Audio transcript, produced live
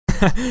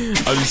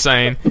I'm just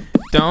saying,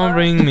 don't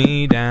bring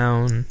me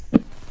down.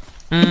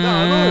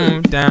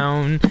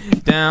 Down,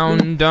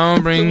 down,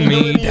 don't bring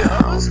me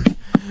down.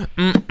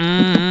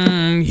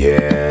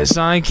 Yes,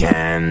 I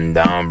can,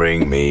 don't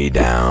bring me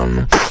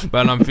down.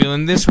 But I'm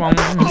feeling this one.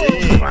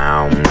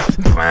 Down,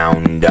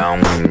 down,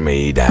 don't bring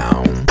me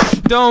down.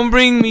 Don't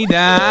bring me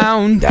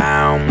down,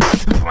 down,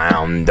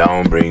 down,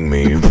 don't bring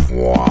me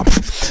whop.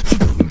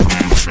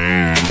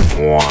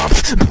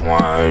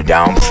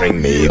 Don't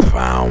bring me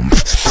down.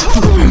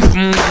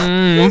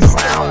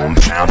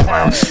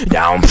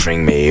 Don't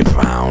bring me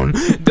down.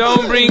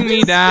 Don't bring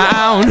me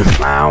down.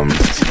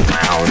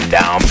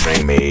 Don't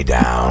bring me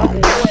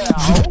down.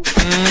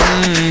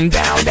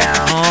 Down,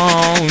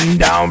 down.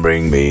 Don't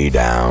bring me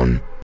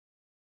down.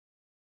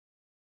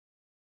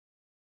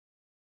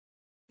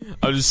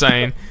 I'm just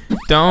saying,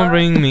 don't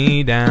bring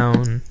me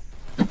down.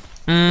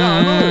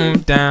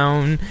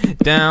 Down,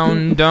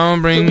 down,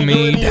 don't bring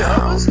me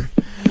down.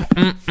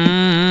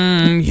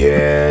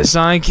 Yes,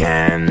 I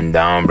can,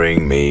 don't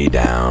bring me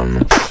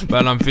down.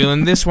 But I'm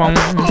feeling this one.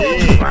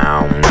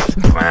 Down,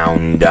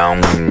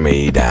 don't bring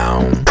me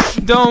down.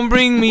 Don't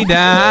bring me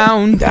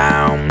down,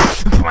 down,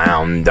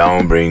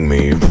 don't bring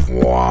me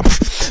whop.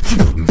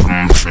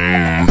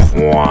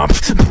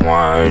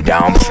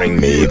 Don't bring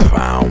me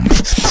down.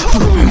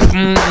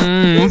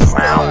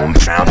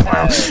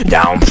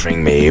 Don't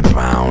bring me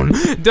down.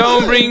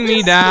 Don't bring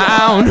me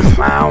down.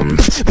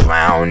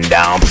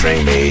 Don't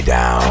bring me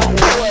down.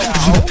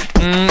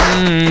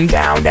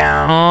 Down,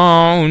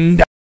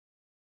 down.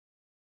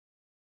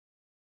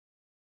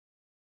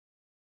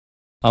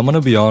 I'm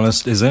gonna be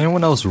honest, is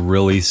anyone else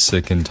really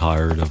sick and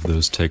tired of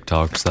those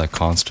TikToks that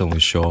constantly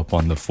show up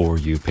on the For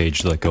You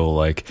page that go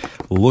like,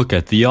 look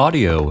at the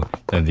audio,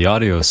 and the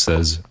audio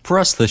says,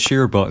 press the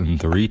share button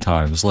 3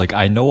 times. Like,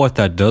 I know what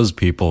that does,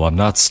 people, I'm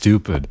not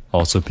stupid.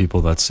 Also people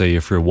that say,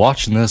 if you're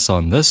watching this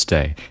on this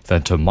day,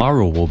 then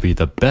tomorrow will be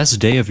the best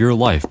day of your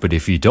life, but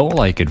if you don't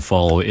like and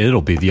follow, it'll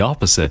be the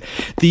opposite.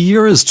 The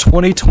year is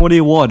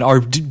 2021,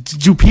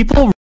 do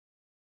people...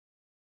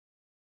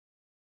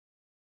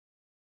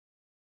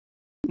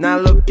 Now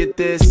look at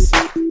this.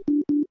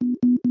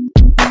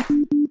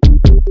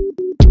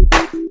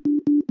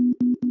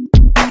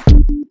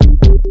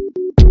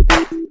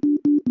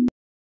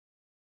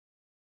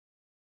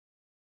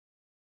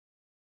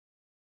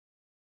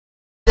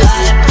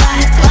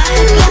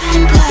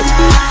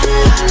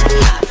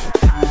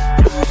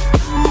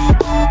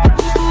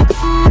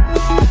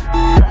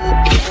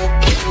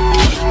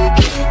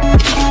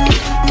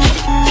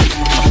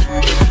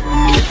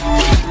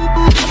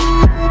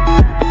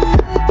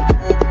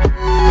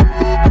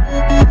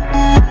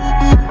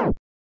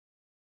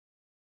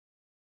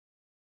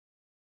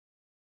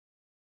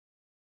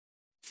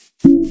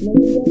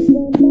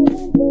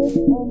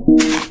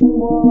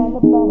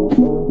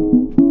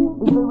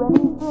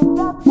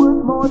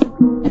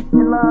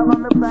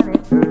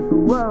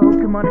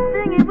 Come on and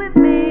sing it with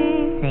me.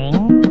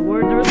 Sing. The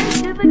words are a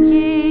bit of a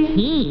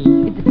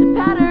key.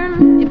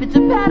 If it's a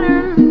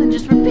pattern, then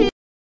just repeat.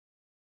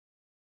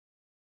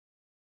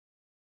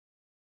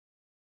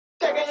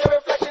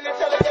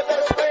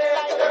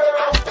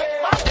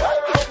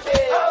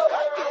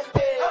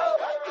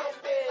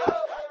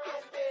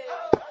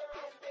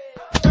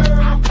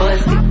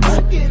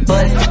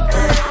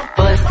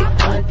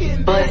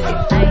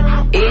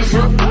 Is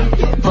you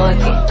fuck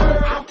it?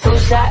 2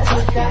 shots,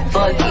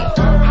 fuck it.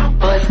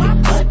 Bust it,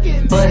 bust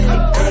it, bust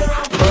it.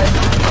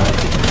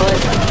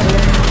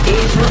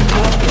 Is you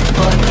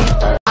fuck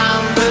it?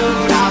 I'm blue,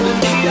 I'll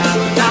be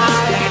outside.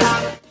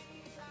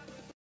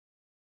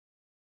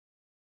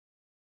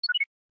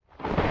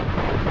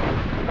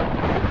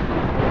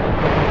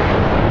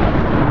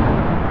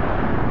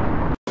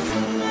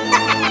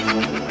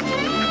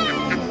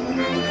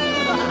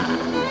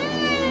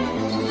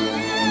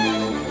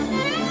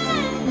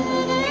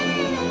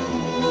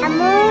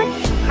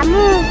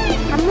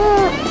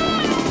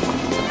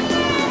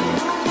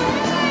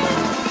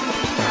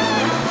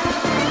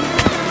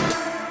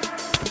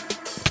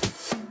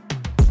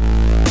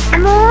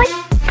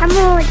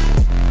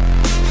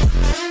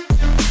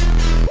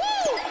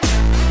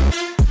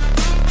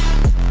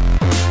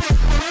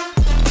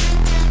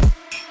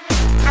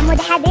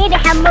 حمود حبيبي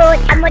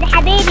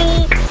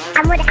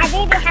حمود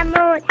حبيبي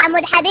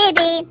حمود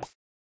حبيبي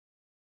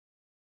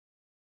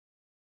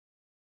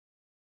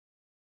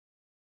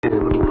Let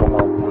me come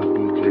out with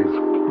DJ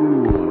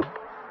Screw.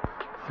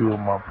 See what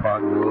my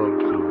partner up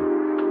to.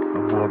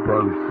 I'm gonna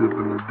probably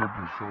sipping and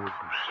dipping, showing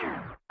some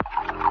shit.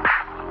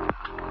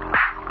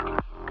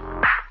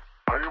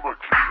 I am a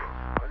killer.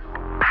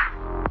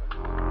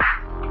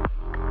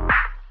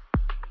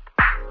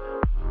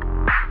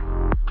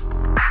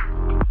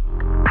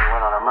 We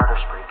went on a murder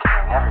spree,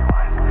 killing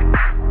everyone.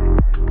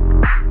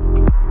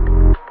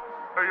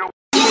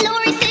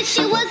 Lori said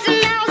she was a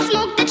mouse,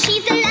 smoked the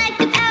cheese and like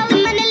a owl.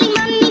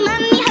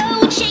 Money, ho,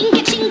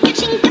 chinka, chinka,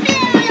 chinka.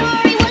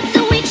 Lori was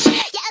a witch,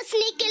 yeah, a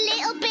sneaky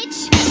little bitch.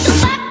 So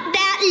fuck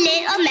that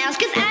little mouse,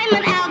 'cause I'm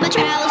an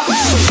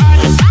albatross.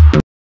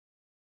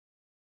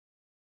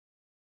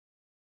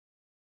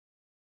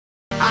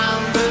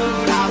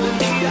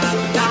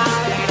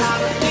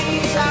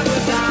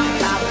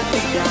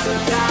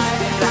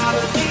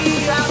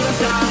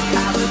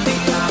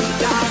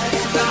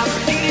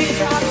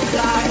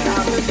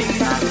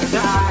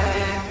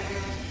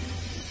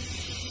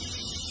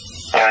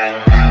 Да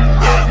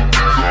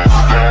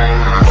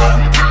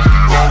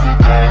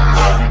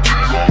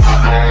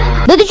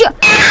ты чё?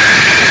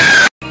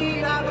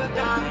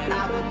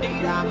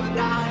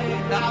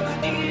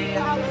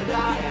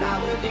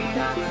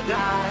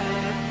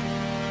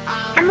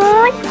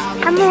 Амур,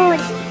 амур,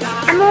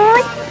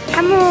 амур,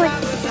 амур.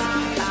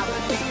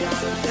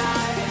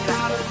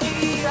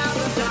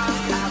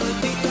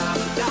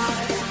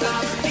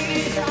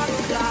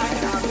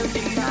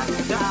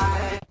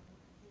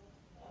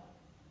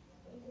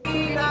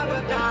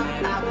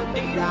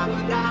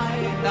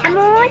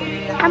 Амур,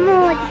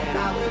 амур.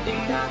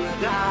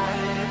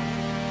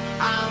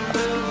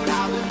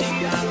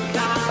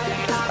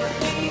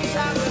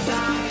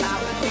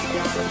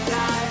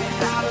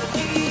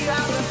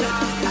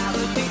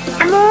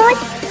 Амур,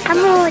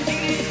 амур.